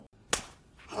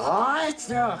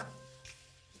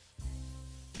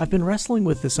I've been wrestling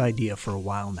with this idea for a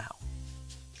while now.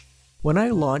 When I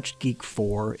launched Geek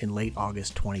 4 in late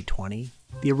August 2020,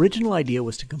 the original idea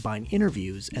was to combine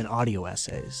interviews and audio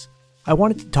essays. I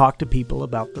wanted to talk to people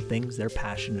about the things they're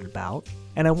passionate about,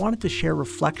 and I wanted to share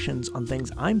reflections on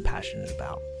things I'm passionate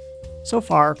about. So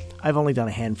far, I've only done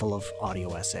a handful of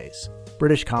audio essays.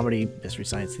 British Comedy, Mystery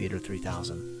Science Theater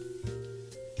 3000.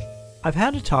 I've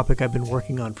had a topic I've been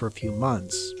working on for a few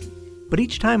months, but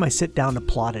each time I sit down to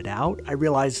plot it out, I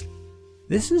realize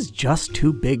this is just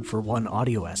too big for one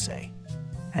audio essay.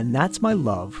 And that's my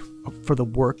love for the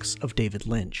works of David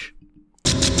Lynch.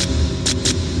 Through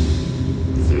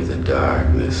the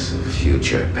darkness of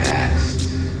future past,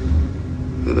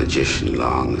 the magician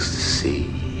longs to see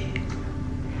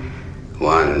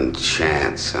one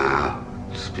chance out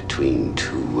between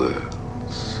two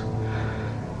worlds.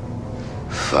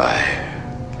 Fire,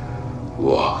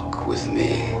 walk with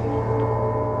me.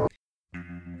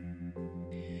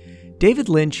 David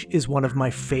Lynch is one of my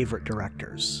favorite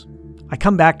directors. I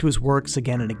come back to his works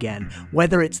again and again,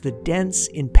 whether it's the dense,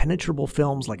 impenetrable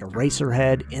films like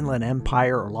Eraserhead, Inland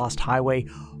Empire, or Lost Highway,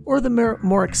 or the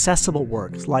more accessible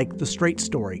works like The Straight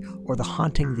Story or The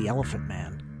Haunting the Elephant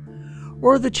Man,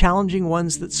 or the challenging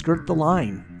ones that skirt the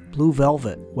line, Blue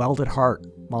Velvet, Wild at Heart,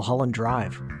 Mulholland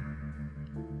Drive,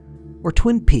 or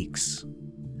Twin Peaks,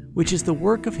 which is the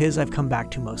work of his I've come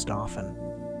back to most often.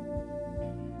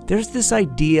 There's this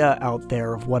idea out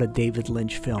there of what a David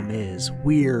Lynch film is,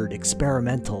 weird,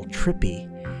 experimental, trippy,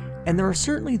 and there are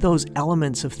certainly those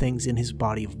elements of things in his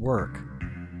body of work.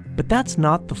 But that's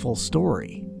not the full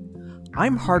story.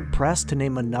 I'm hard-pressed to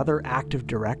name another active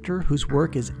director whose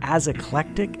work is as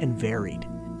eclectic and varied,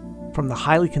 from the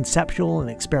highly conceptual and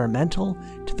experimental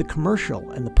to the commercial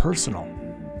and the personal.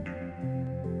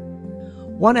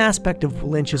 One aspect of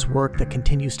Lynch's work that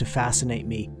continues to fascinate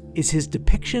me is his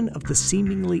depiction of the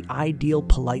seemingly ideal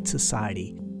polite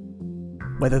society,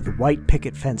 whether the white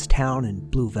picket fence town in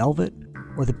Blue Velvet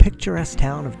or the picturesque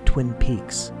town of Twin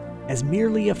Peaks, as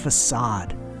merely a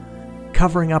facade,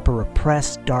 covering up a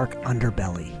repressed, dark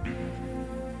underbelly.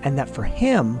 And that for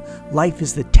him, life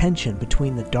is the tension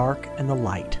between the dark and the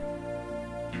light,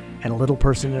 and a little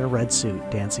person in a red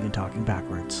suit dancing and talking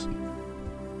backwards.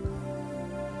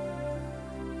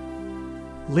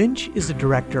 Lynch is a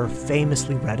director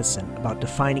famously reticent about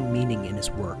defining meaning in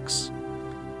his works.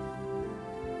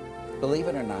 Believe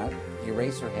it or not,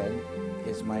 Eraserhead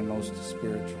is my most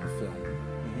spiritual film.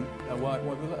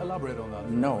 Elaborate on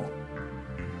that. No.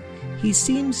 He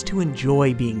seems to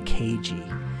enjoy being cagey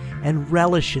and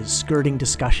relishes skirting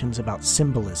discussions about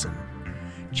symbolism,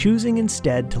 choosing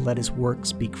instead to let his work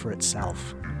speak for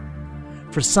itself.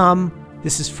 For some,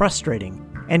 this is frustrating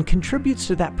and contributes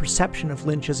to that perception of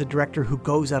Lynch as a director who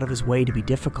goes out of his way to be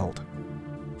difficult.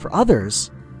 For others,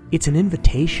 it's an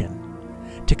invitation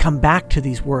to come back to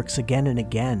these works again and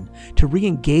again, to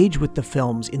re-engage with the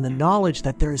films in the knowledge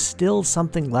that there is still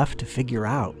something left to figure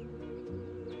out.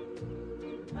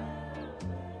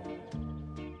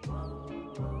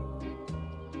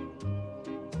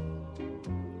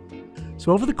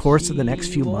 So over the course of the next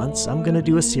few months, I'm going to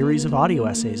do a series of audio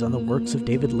essays on the works of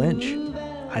David Lynch.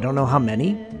 I don't know how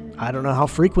many. I don't know how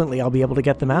frequently I'll be able to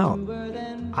get them out.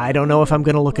 I don't know if I'm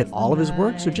going to look at all of his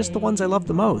works or just the ones I love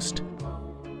the most.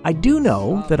 I do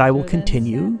know that I will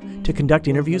continue to conduct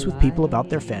interviews with people about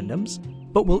their fandoms,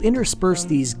 but will intersperse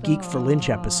these Geek for Lynch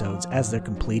episodes as they're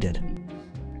completed.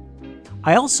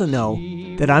 I also know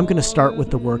that I'm going to start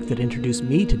with the work that introduced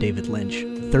me to David Lynch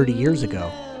 30 years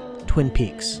ago, Twin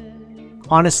Peaks.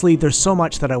 Honestly, there's so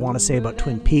much that I want to say about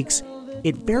Twin Peaks.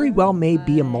 It very well may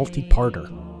be a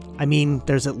multi-parter. I mean,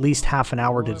 there's at least half an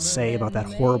hour to say about that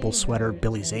horrible sweater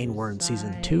Billy Zane wore in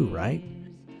season 2, right?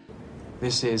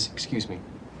 This is, excuse me,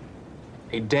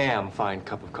 a damn fine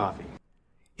cup of coffee.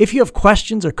 If you have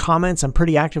questions or comments, I'm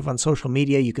pretty active on social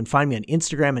media. You can find me on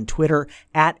Instagram and Twitter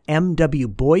at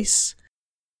MWBoyce.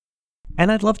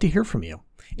 And I'd love to hear from you.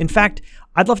 In fact,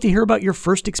 I'd love to hear about your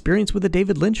first experience with a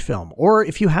David Lynch film, or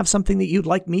if you have something that you'd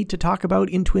like me to talk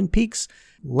about in Twin Peaks,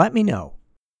 let me know.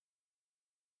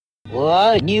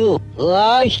 Want you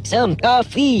like some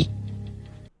coffee?